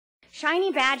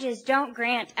Shiny badges don't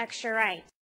grant extra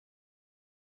rights.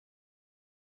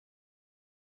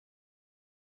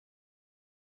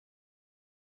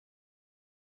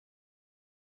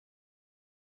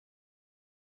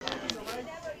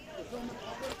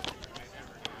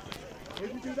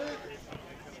 Did you do that?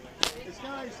 This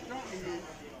guy's threatening me.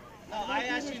 No, I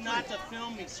asked you not to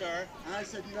film me, sir. And I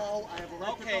said, no, I have a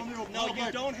right to film you. No,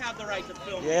 you don't have the right to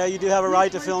film me. Yeah, you do have a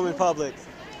right to film in public.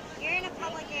 You're in a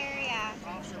public area.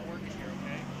 Officer working here,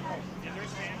 okay? Is there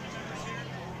family members here?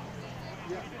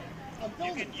 Yeah. I'm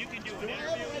filming. You can do Do an I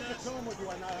have interview a right with to us. film or do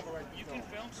I not have a right to You film? can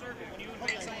film, sir, but when you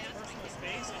invade someone's personal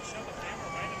space and shove a camera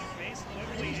right in their face,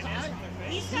 literally it is in their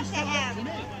face. He's stuck to him.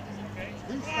 Okay?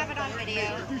 We have it on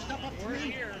video. If you step up to We're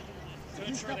me, here to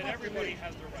ensure that everybody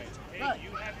has their rights, okay? Right.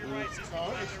 You have your rights, these so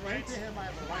people have their explain rights. to him I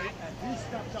have a right, and he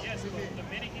stepped up Yes, to me. the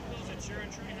minute he feels that you're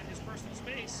intruding on his personal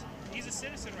space, he's a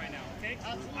citizen right now, okay?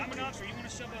 I'm an officer. You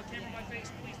want to shove a camera in my face,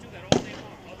 please do that all day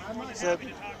long. I'll be more than So happy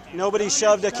to talk to you. nobody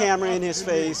shoved a camera in his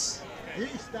face. He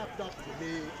stepped up to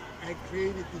me and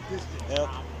created the distance. Yep.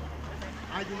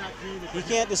 I did not create it. He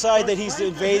can't decide that he's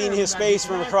invading his space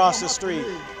from across the street.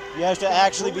 You have to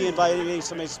actually be invading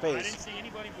somebody's I didn't space. see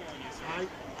anybody bullying you, sir.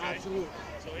 Absolutely.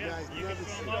 So You yeah, guys you can never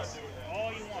film see us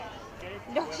all you want, okay?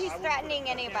 No, But he's I wouldn't threatening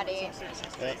put a camera anybody. in some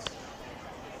citizen's Yep. face,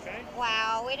 okay?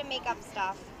 Wow, way to make up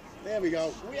stuff. There we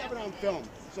go. We have it on film.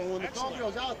 So when the call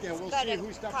Excellent. goes out there, we'll Good, see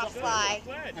who steps cops up. lie.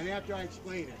 Glad. And after I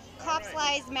explain it. Cops'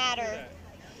 lies matter.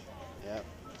 Yep.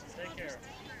 Take care.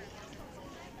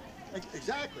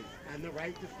 Exactly. And the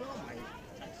right to film.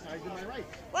 I exercise my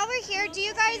rights. While we're here, do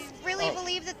you guys really Oh.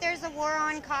 believe that there's a war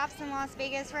on cops in Las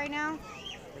Vegas right now?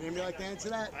 Would anybody like to answer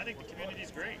that? I think the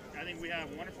community's great. I think we have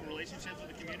wonderful relationships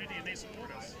with the community and they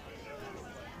support us.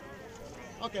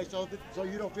 Okay, so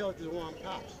you don't feel like there's a war on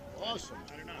cops. Awesome.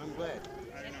 I do not. I'm glad.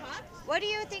 I don't know. What do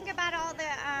you think about all the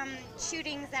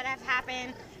shootings that have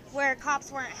happened where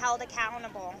cops weren't held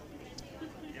accountable?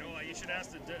 You know, you should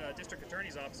ask the district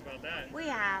attorney's office about that. We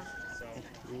have. So,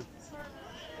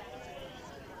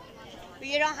 But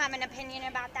you don't have an opinion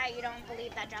about that? You don't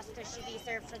believe that justice should be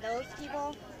served for those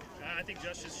people? I think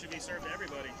justice should be served to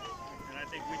everybody, and I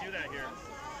think we do that here.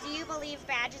 Do you believe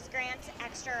badges grant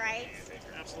extra rights?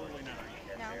 Absolutely not.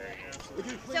 No.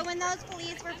 Absolutely. So when those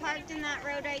police were parked in that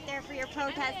road right there for your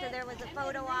protest, so there was a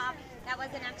photo op, that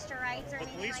wasn't extra rights or The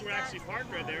anything police like were that? actually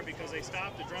parked right there because they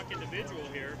stopped a drunk individual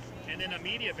here, and then a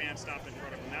media van stopped in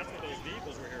front of them. That's what those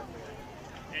vehicles were here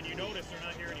for. And you notice they're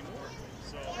not here anymore.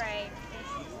 So. Right.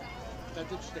 That's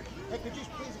interesting. Hey, could you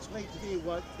please explain to me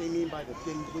what they mean by the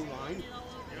thin blue line?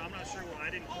 You know, I'm not sure. I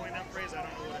didn't coin that phrase. I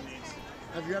don't know what it means.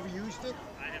 Have you ever used it?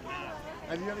 I have not.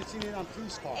 Have you ever seen it on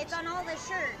police cars? It's on all the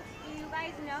shirts. Do you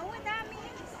guys know what that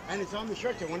means? And it's on the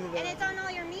shirt. One of the. And it's on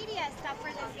all your media stuff for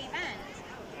this event.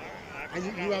 And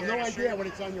you have no idea when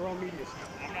it's on your own media site.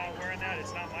 I'm not wearing that.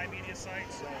 It's not my media site,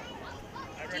 so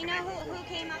I Do you know recommend. who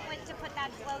came up with to put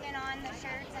that slogan on the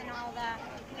shirts and all the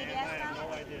media I have stuff?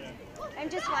 no idea. I'm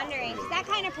just wondering, 'cause that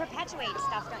kind of perpetuates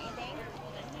stuff, don't you think?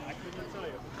 I couldn't tell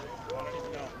you. I don't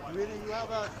even know. Really, you have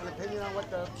an opinion on what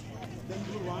the thin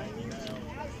blue line means?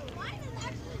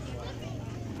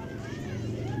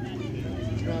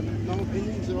 You have no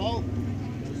opinions at all?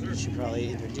 You should probably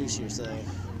introduce yourself.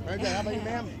 Very good. How about you,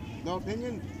 ma'am? No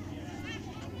opinion?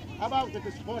 How about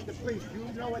to support the police? Do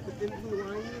you know what the thin blue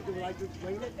line means? Would you like to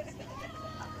explain it? Do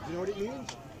you know what it means?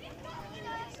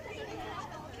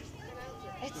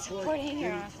 It's supporting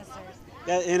your officers.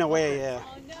 Yeah, in a way, yeah.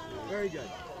 Very good.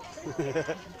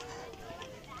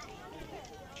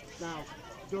 Now,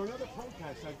 during other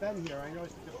protests I've been here, I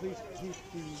noticed that the police keep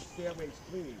the stairways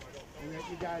clean, and that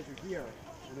you guys are here,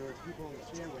 and there were people in the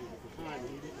stairways at the time, and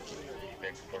you didn't see them.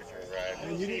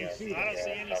 And you didn't see I don't them.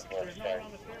 see any. There's no one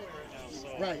on the stairway right now. So.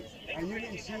 Right, and you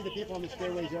didn't see the people on the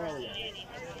stairways earlier.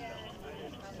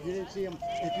 You didn't see them.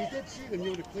 If you did see them, you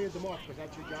would have cleared them off, because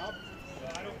that's your job.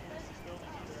 I don't.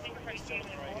 This is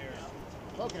building right here.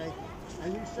 Okay.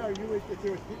 And you, sir, you would, if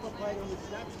there was people playing on the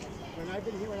steps, when I've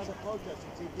been here at other protests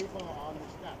and see people on the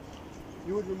steps,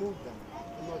 you would remove them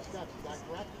from those steps. Is that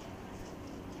correct?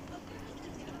 Do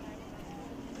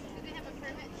they have a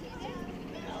permit to use it?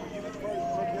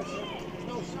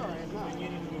 No, sir, I am not.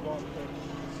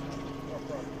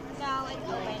 No, it's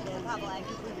open to the public.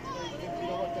 You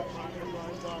know what the property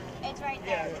lines are? It's right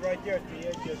Yeah, there. it's right there at the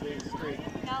edge of the street.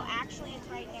 No, actually, it's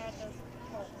right there at those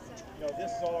poles. No, this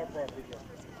is all our property here.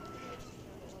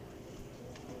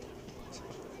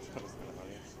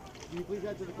 Can you please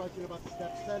answer the question about the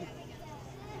steps then?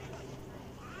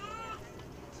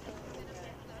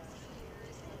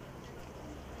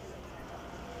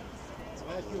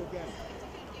 I'll ask you again.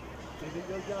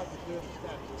 Your job is clear the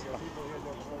steps. There are people here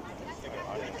doing protest.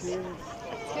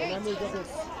 Remember we did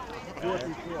this 4 before. Are you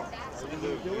going to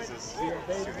do it? Do you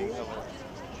obey the rules?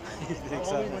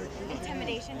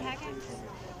 Intimidation tactics?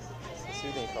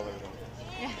 Soothing color.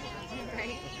 Yeah,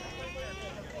 right.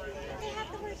 They have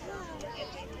the word love.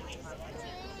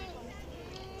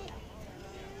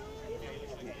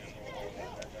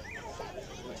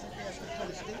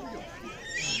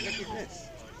 Look at this.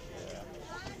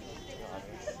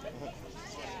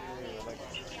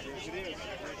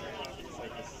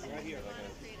 Right here, like a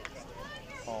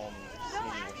calm, No,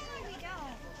 actually we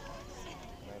don't.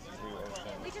 nice blue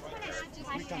ocean. We just want to ask questions.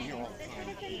 We come here all the time.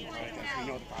 We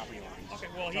know the property lines. Okay,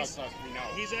 well,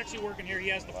 he's actually working here. He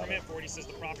has the permit for it. He says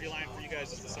the property line for you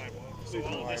guys is the sidewalk. So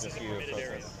all of this is a permitted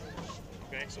area.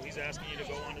 Okay, so he's asking you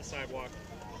to go onto the sidewalk.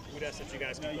 We'd ask that you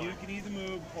guys Now comply. you can either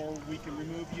move or we can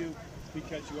remove you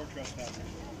because you are trespassing.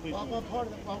 Please Well, move.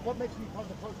 what makes me part of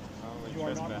the protest? You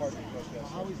are not part of the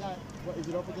protest. How is that? Is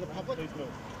it open to the public? Please move.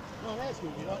 No, I'm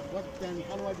asking you. Then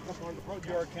how do I become part of the protest?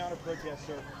 You're a counter protest,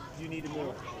 sir. You need to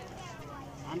move.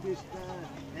 I'm just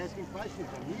asking questions.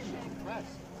 I'm media, I'm press.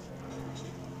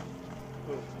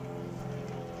 Move.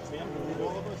 Ma'am, move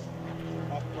all of us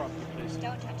off the property, please.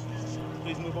 Don't touch me.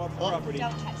 Please move off the property.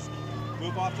 Don't touch me.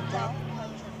 Move off the Don't property. put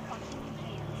your fucking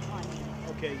hands on me.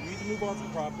 Okay, you either move off the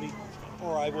property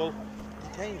or I will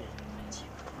detain you.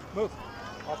 Move.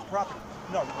 Off the property.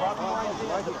 No, the property line is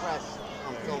Why the press?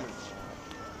 I'm filming.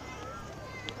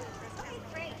 Okay,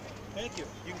 great. Thank you.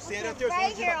 You can stand out there as Right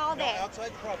long as you here like. all No, day.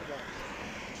 outside the property line.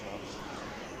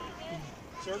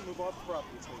 Sir, move off the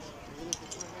property, please.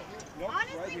 Nope,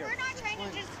 Honestly, right here. we're not trying to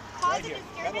just cause Right a here.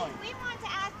 That disturbance. line. We want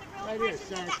to ask the real Right here, questions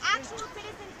that the sir. actual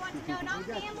citizens want to know, not You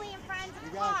got you. family and friends of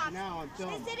You got you. cops. Now I'm The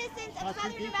filming. citizens of Touching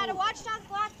Southern people. Nevada Watchdogs,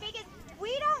 Las Vegas,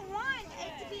 we don't want it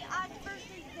to be us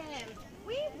versus them.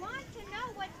 We want to know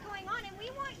what's going on, and we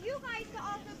want you guys to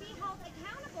also be held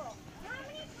accountable. How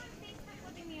many times Facebook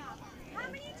flipping me off? How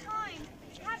many times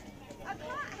has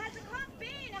a cop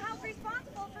been held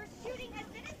responsible for shooting a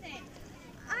citizen?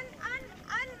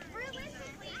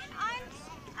 Unrealistically and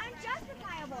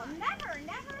unjustifiable. Never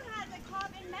has a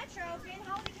cop in Metro been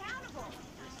held accountable.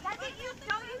 Don't you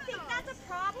think that's a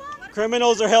problem?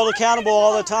 Criminals are held accountable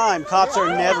all the time. Cops are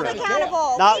never.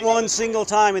 Accountable. Not one single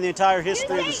time in the entire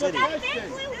history of the You city. say that big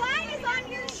blue line is on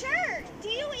your shirt. Do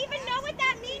you even know what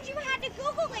that means? You had to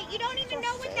Google it. You don't even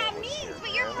know what that means,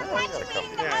 but you're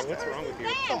perpetuating the us versus them.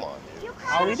 Come on, You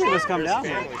All we did was come down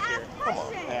here. here. Come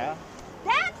on. Yeah.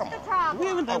 That's the problem. We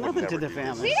haven't done I would nothing to never the do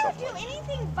this. family. We don't do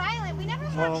anything violent. We never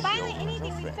have Well, violent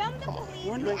anything. We film the Come on. police.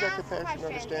 You ain't We got ask compassion, questions.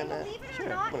 understand that? Believe it Sure. or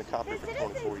not, I've been a cop the here for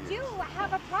 24 citizens years. do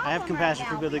have a problem. I have compassion right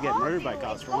for now. people that get We all murdered by do.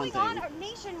 cops, It's for one going on thing.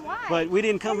 nationwide. But we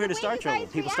didn't come And here the to way start you trouble.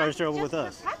 guys People started react trouble just with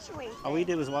us. perpetuates All we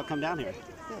did was walk come down here.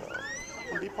 You know,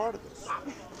 and be part of this.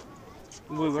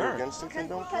 We If you're were. against it, then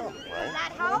don't Because come, right?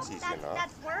 that Well, helps. that's easy enough.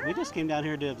 That's work. We just came down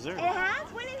here to observe. It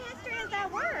has? When in history has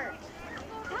that worked?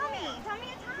 Tell me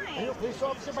a Are you a time. police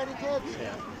officer by any chance?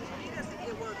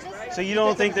 So you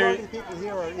don't think there? Majority of people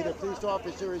here are either police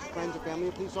officers, friends or family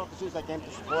of police officers that came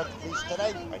to support the police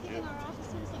today? I do.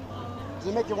 Does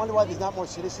it make you wonder why there's not more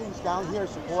citizens down here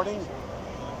supporting?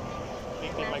 I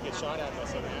think they might get shot at by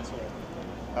some asshole.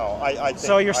 Oh, I think.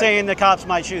 So you're saying the cops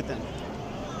might shoot them?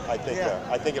 I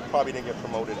think it probably didn't get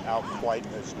promoted out quite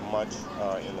as much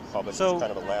in the public. So- it's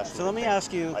kind of a last. so let me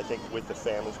ask you- I think with the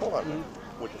families. Hold on. a minute.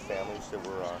 With the families that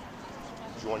were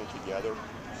joining together,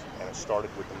 and it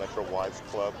started with the Metro Wives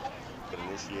Club that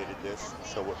initiated this.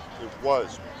 So it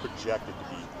was projected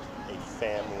to be a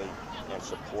family and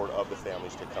support of the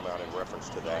families to come out in reference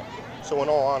to that. So in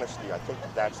all honesty, I think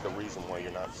that's the reason why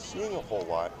you're not seeing a whole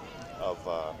lot of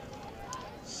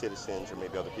citizens or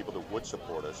maybe other people that would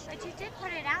support us. But you did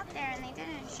put it out there and they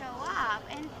didn't show up.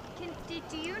 And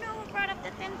do you know who brought up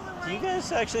the thin blue line? Do you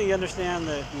guys actually understand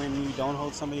that when you don't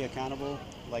hold somebody accountable,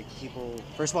 like people,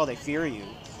 first of all, they fear you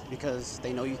because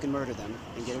they know you can murder them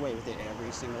and get away with it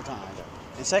every single time.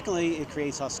 And secondly, it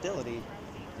creates hostility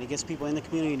and it gets people in the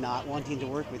community not wanting to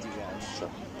work with you guys. Sure,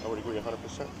 I would agree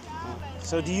 100%.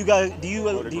 So do you guys, I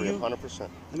would agree 100%.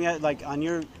 I mean, like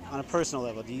on a personal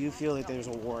level, do you feel that there's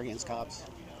a war against cops?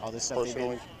 All this stuff they've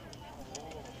Personally, been,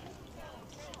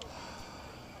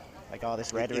 like all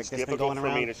this rhetoric it's that's been difficult going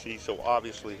for me around? to see. So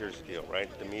obviously, here's the deal, right?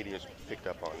 The media's picked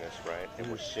up on this, right? And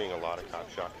we're seeing a lot of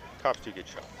cops shot. Cops do get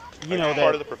shot. You know It's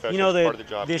part of the that profession. you know it's part of that the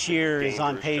job. this It's a year is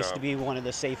on dangerous pace job. to be one of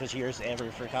the safest years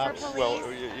ever for cops. police. Well,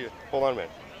 hold on a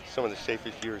minute. Some of the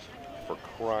safest years for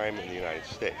crime in the United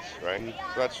States, right?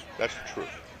 So that's the truth.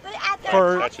 But at the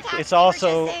For- cop That's the talk, truth. it's they were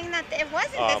also- just saying that it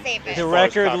wasn't the as safest. The far as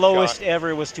record cops lowest shot-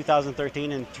 ever was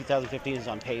 2013, and 2015 is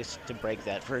on pace to break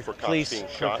that for For cops police being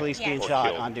for shot police Yeah. being or shot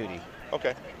killed. on duty.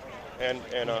 Okay. And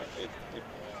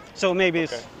So maybe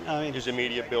it's Okay. I mean, is the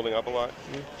media building up a lot?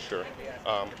 Sure.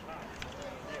 But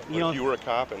You know- if you were a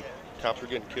cop and cops were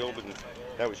getting killed and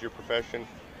that was your profession,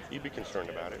 you'd be concerned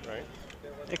about it, right?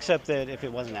 except that if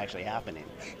it wasn't actually happening.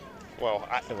 Well,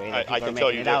 The way that I people are can tell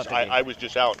making you it out this. to be. I was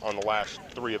just out on the last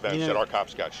 3 events You know- that our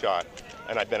cops got shot,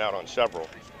 and I've been out on several.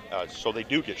 So they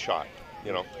do get shot.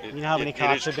 You know, You know how many it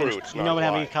cops is have true. been? It's You not know how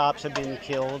a many lie. cops have been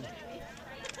killed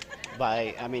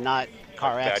by? I mean, not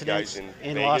car Like bad accidents guys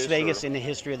in in Las Vegas, Vegas or- in the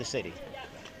history of the city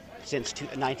since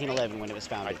 1911 when it was I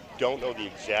founded. don't know the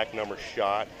exact number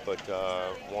shot, but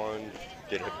one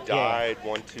did have Yeah. died.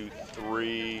 1, 2,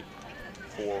 3,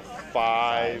 4,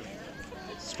 5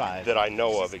 It's 5. that I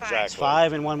know of It's 5. exactly.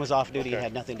 5 and one was off duty. Okay.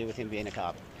 Had nothing to do with him being a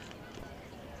cop.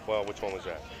 Well, which one was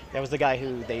that? That was the guy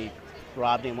who they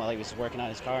robbed him while he was working on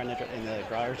his car in the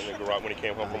garage. In the garage when he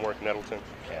came home from work in Nettleton.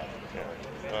 Yeah. Yeah.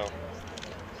 Well,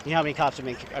 You know how many cops have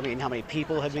been? I mean, how many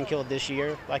people have been killed this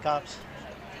year by cops?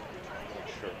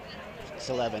 sure. It's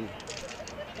 11.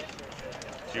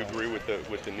 Do you agree with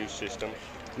the new system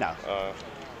No,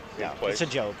 in no, place it's a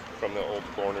joke. from the old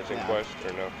coroner's inquest,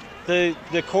 or no?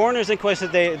 The coroner's inquest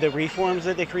that the reforms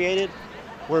that they created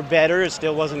were better. It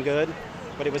still wasn't good,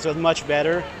 but it was much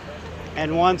better.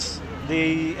 And once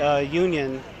the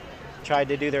union tried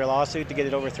to do their lawsuit to get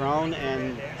it overthrown,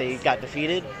 and they got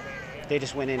defeated, they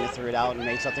just went in and threw it out and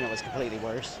made something that was completely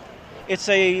worse. It's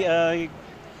a,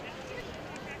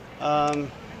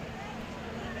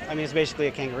 I mean, it's basically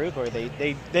a kangaroo court.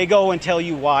 They go and tell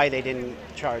you why they didn't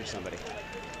charge somebody.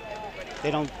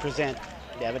 They don't present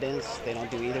evidence. They don't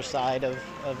do either side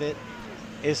of it.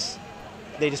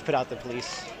 They just put out the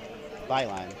police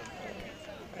byline.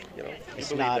 You know, you It's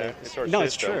believe not. that. It's our No,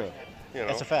 it's system. true. You know,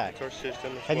 That's a fact. It's our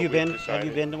system. It's Have what you we've been? Have decided.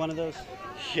 you been to one of those?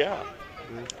 Yeah.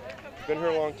 Been here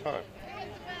a long time.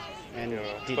 And You know,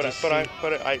 did but you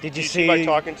see? did you you see by see-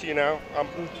 talking to you now?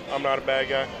 I'm not a bad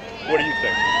guy. What do you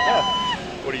think?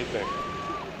 Yeah. What do you think?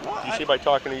 Do you see by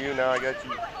talking to you now? I got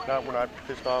you. We're not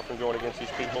pissed off and going against these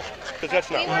people, because that's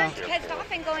not We what weren't we're here pissed for.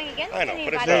 off and going against I know,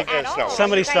 but it's anybody not- at it's all. not-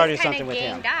 Somebody You guys started kinda something with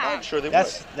him. gamed up. I'm sure they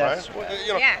That's- would. that's- right? Well,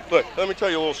 you know, Yeah. Look, let me tell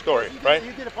you a little story, right?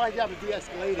 You did a fine job of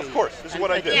de-escalating. Of course, this is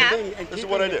what I did. Yeah. This is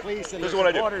what I did. This This is what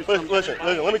I did. Listen,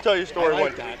 let me tell you a story I like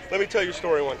one. that. Let me tell you a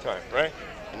story one time, right?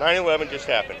 9/11 just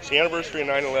happened. It's the anniversary of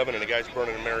 9/11, and the guy's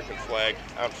burning an American flag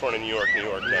out in front of New York, down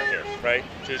here, right?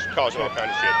 Just causing all kind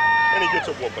of shit. And he gets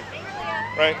a whooping,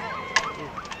 right?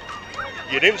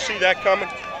 You didn't see that coming.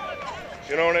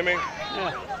 You know what I mean?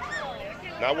 Yeah.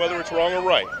 Not whether it's wrong or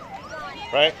right,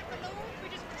 right?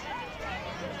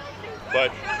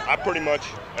 But I pretty much,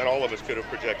 and all of us could have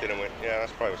projected and went, yeah,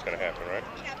 that's probably what's going to happen, right?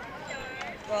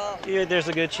 Well, Yeah, there's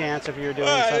a good chance if you're doing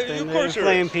Of something to course there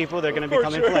inflame is. people, they're going to Of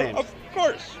course become there is. inflamed. Of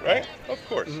course, right? Of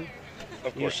course.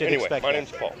 Of You course. should Anyway, expect my that.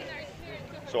 name's Paul.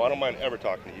 So I don't mind ever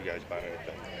talking to you guys about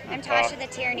anything. I'm Tasha the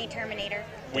Tyranny Terminator.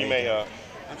 We may,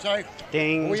 I'm sorry?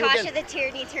 Ding. Were you Tasha again? the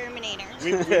Tyranny Terminator.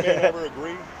 we may never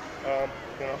agree, you know,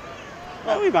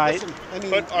 Well, we might. Listen, I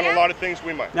mean, but on a lot of things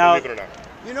we might, Now- believe it or not.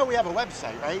 you know we have a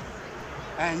website, right?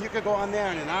 And you could go on there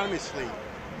and anonymously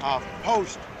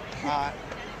post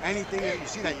anything that you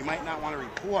see that you might not want to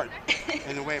report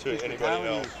in the way of To police anybody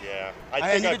brutality. else, yeah. And you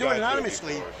I've can do it gone through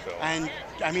anonymously. before, so. And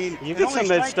I mean, You it can only submit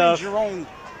strengthens stuff. Your own.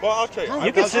 Well, I'll tell you. You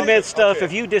You can I'll submit stuff okay.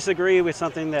 if you disagree with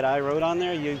something that I wrote on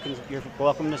there. You're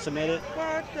welcome to submit it.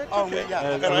 Oh, okay. yeah.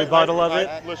 A And I- rebuttal of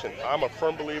it. Listen, I'm a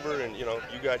firm believer in, you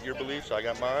got your beliefs, I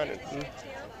got mine, and we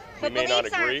But may not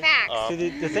beliefs aren't agree. facts. See,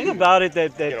 the thing about it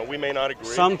that We may not agree.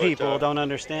 some but, people don't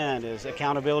understand is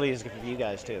accountability is good for you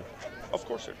guys too. Of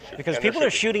course it should. Because and there people are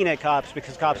should be. shooting at cops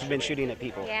because cops have been shooting at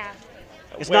people. Yeah.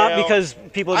 It's Well, not because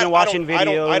people have been watching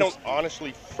videos. I don't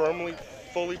honestly, firmly,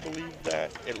 fully believe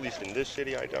that. At least in this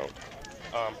city, I don't.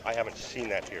 I haven't seen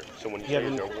that here. So when you say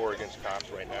haven't- there's a war against cops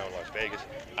right now in Las Vegas,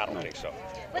 I don't think so.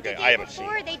 But Okay, the day I haven't seen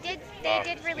before, it. they did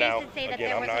release now, and say that again,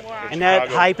 there I'm was not a war. in And that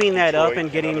Chicago, hyping that up Detroit,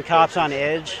 and getting other cops on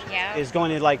places. edge Yeah. is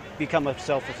going to become a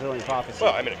self-fulfilling prophecy.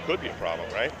 Well, I mean, it could be a problem,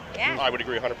 right? Yeah. I would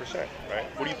agree 100%, right?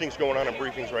 What do you think's going on in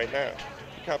briefings right now?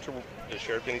 The cops are, the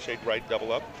sheriff didn't say, right,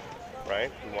 double up,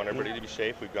 right? We want everybody to be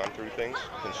safe. We've gone through things,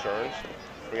 concerns.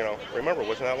 Remember, it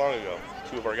wasn't that long ago.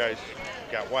 2 of our guys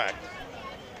got whacked,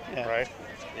 Yeah. right?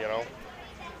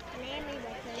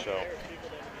 So,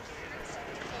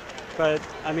 But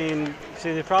I mean,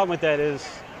 see, the problem with that is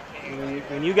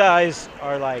when you guys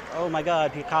are like, "Oh my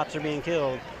God, cops are being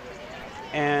killed,"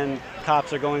 and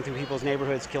cops are going through people's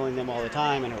neighborhoods, killing them all the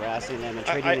time and harassing them and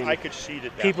treating them. I could see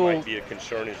that people might be a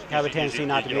concern. Have a tendency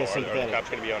not to be as Are sympathetic. the cops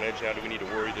going to be on edge now? Do we need to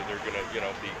worry that they're going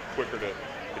to, be quicker to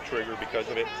trigger because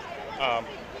of it?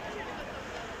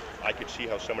 I could see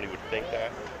how somebody would think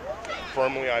that.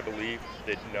 Firmly, I believe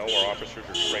that no, our officers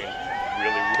are trained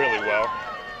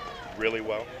really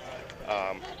well,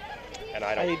 and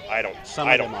I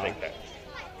don't think that.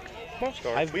 Most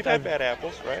are. We've had bad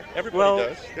apples, right? Everybody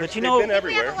does. But they've been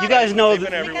everywhere. You guys know, They've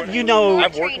been everywhere.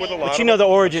 I've worked with a lot. But you know the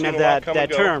origin of that go.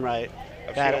 term, right?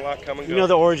 I've seen a lot come and go. You know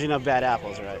the origin of bad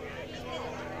apples, right?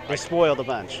 They spoiled a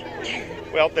bunch.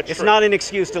 Well, that's It's true. not an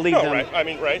excuse to leave them. Right. I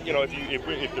mean, right?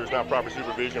 If there's not proper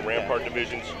supervision, rampart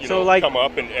divisions, So, come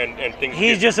up and things.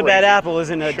 He's get just a crazy. bad apple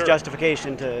isn't a Sure.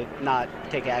 justification to not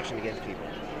take action against people.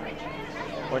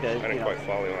 Or to, I didn't quite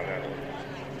follow you on that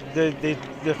one.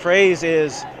 The phrase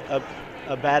is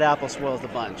a bad apple spoils the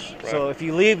bunch. Right. So if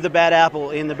you leave the bad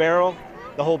apple in the barrel,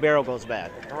 the whole barrel goes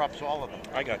bad. Corrupts all of them.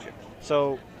 I got you.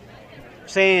 So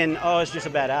saying, oh, it's just a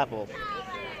bad apple.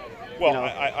 Well,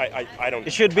 I don't.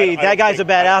 It should be, that guy's a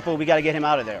bad apple, we got to get him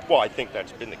out of there. Well, I think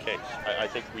that's been the case. I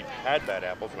think we've had bad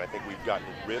apples, and I think we've gotten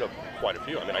rid of quite a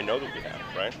few. I mean, I know that we have,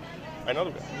 right? I know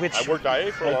that we have. I worked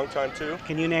IA for a long time, too.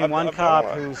 Can you name one cop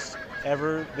who's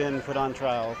ever been put on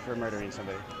trial for murdering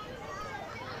somebody?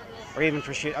 Or even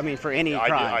for for any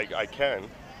crime? I can.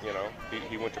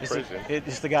 He went to prison.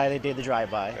 It's the guy that did the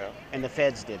drive-by, Yeah. and the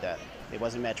feds did that. It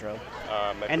wasn't Metro.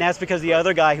 Metro. And that's because the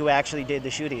other guy who actually did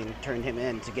the shooting turned him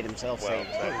in to get himself Well,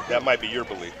 saved. that might be your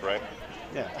belief, right?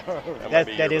 Yeah, might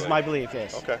be your that is belief. my belief,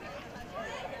 yes. Okay.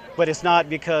 But it's not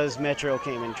because Metro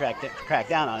came and cracked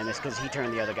down on him, it's because he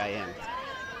turned the other guy in.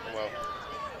 Well,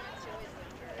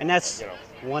 And that's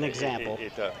one example.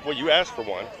 Well, you asked for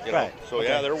one. Right. So Okay.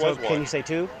 yeah, there was one. Can you say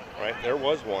two? Right, there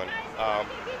was one.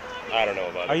 I don't know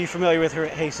about it. Are you familiar with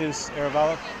Jesus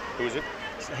Arevalo? Who is it?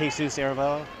 Jesus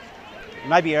Arevalo? It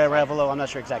might be Arevalo. I'm not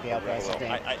sure exactly how to pronounce his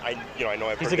name. I know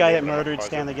I've He's heard the guy that name, but I'm not murdered positive.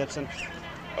 Stanley Gibson.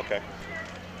 Okay.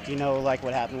 Do you know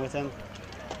what happened with him?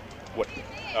 What?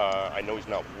 I know he's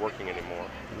not working anymore.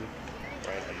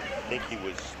 Right. I think he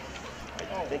was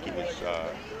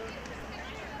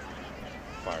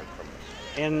fired from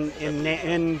this.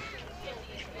 In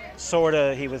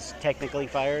sorta, he was technically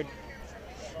fired.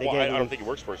 I don't think he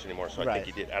works for us anymore, so I think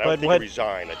he did. And I But don't think he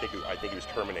resigned. I think he was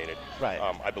terminated. Right.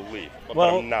 I believe. But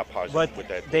Well, I'm not positive but with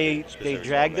that. they specifics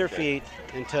dragged on their that feet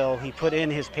until he put in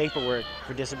his paperwork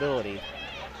for disability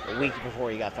a week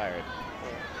before he got fired.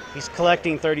 He's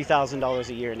collecting $30,000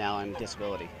 a year now on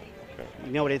disability. Okay.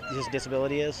 You know what his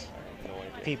disability is? No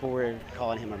idea. People were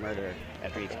calling him a murderer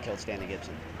after he killed Stanley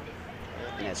Gibson,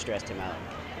 and that stressed him out.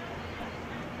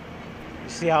 You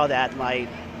see how that might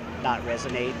not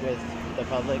resonate with the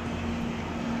public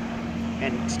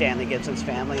and Stanley Gibson's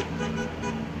family?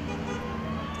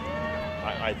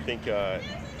 I think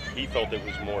he felt it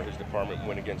was more his department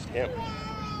went against him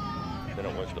than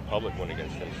it was the public went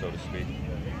against him, so to speak.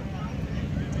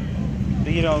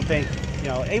 But you don't think,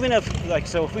 even if,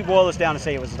 if we boil this down and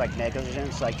say it was like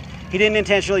negligence, he didn't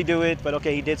intentionally do it, but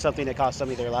okay, he did something that cost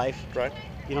somebody their life. Right.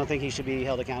 You don't think he should be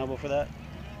held accountable for that?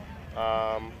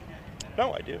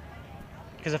 No, I do.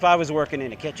 Because if I was working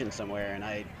in a kitchen somewhere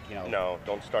and No,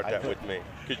 don't start that with me.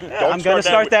 I'm going to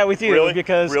start that with you. Really?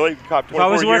 Because really? Cop if I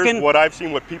was 24 years, working, what I've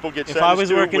seen, what people get sentenced I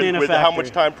was working to, in a with how factory,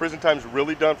 much time prison time's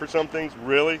really done for some things,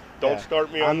 really? Don't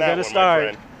start me on that one, I'm going to start.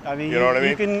 my friend. I mean, you know what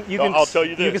I mean? I'll tell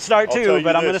you this. You can start too,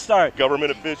 but I'm going to start.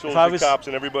 Government officials, the cops,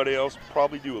 and everybody else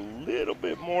probably do a little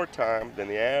bit more time than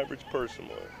the average person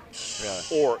would.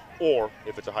 Really? Or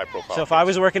if it's a high-profile. So if I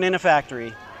was working in a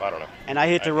factory, I don't know, and I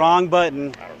hit the wrong button,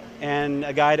 I don't know, and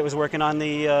a guy that was working on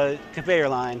the conveyor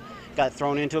line got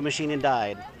thrown into a machine and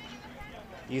died,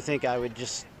 you think I would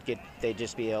they'd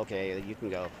just be, okay, you can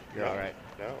go, you're all right?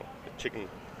 No, the chicken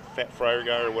fat fryer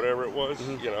guy or whatever it was,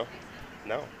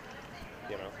 no.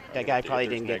 That guy probably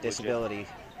didn't get disability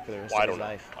for the rest of his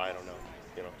life. I don't know.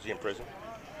 Is he in prison?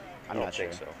 I'm I not don't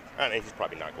think sure. so. I mean, he's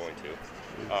probably not going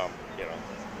to. I'm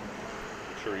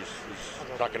sure he's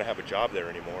not going to have a job there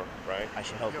anymore, right? I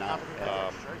should hope not.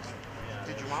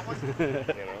 Did you want one?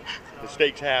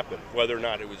 Mistakes happen, whether or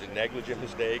not it was a negligent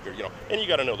mistake or, and you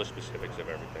got to know the specifics of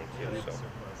everything, too, so.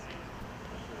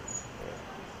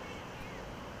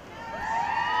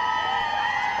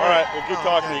 All right, well, good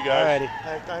talking to you guys.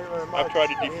 Thank you very much. I've tried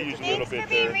to defuse a little Thanks bit for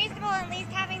being there. reasonable and at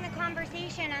least having the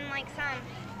conversation, unlike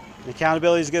some.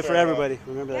 Accountability is good for Fair everybody.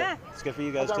 Remember that. Yeah. It's good for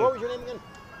you guys What too. was your name again?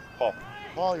 Paul.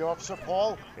 Paul, your officer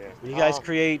Paul? Yeah. When you guys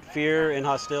create fear and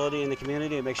hostility in the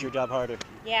community, it makes your job harder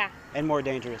Yeah. and more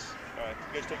dangerous. All right,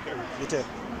 you guys take care. You too.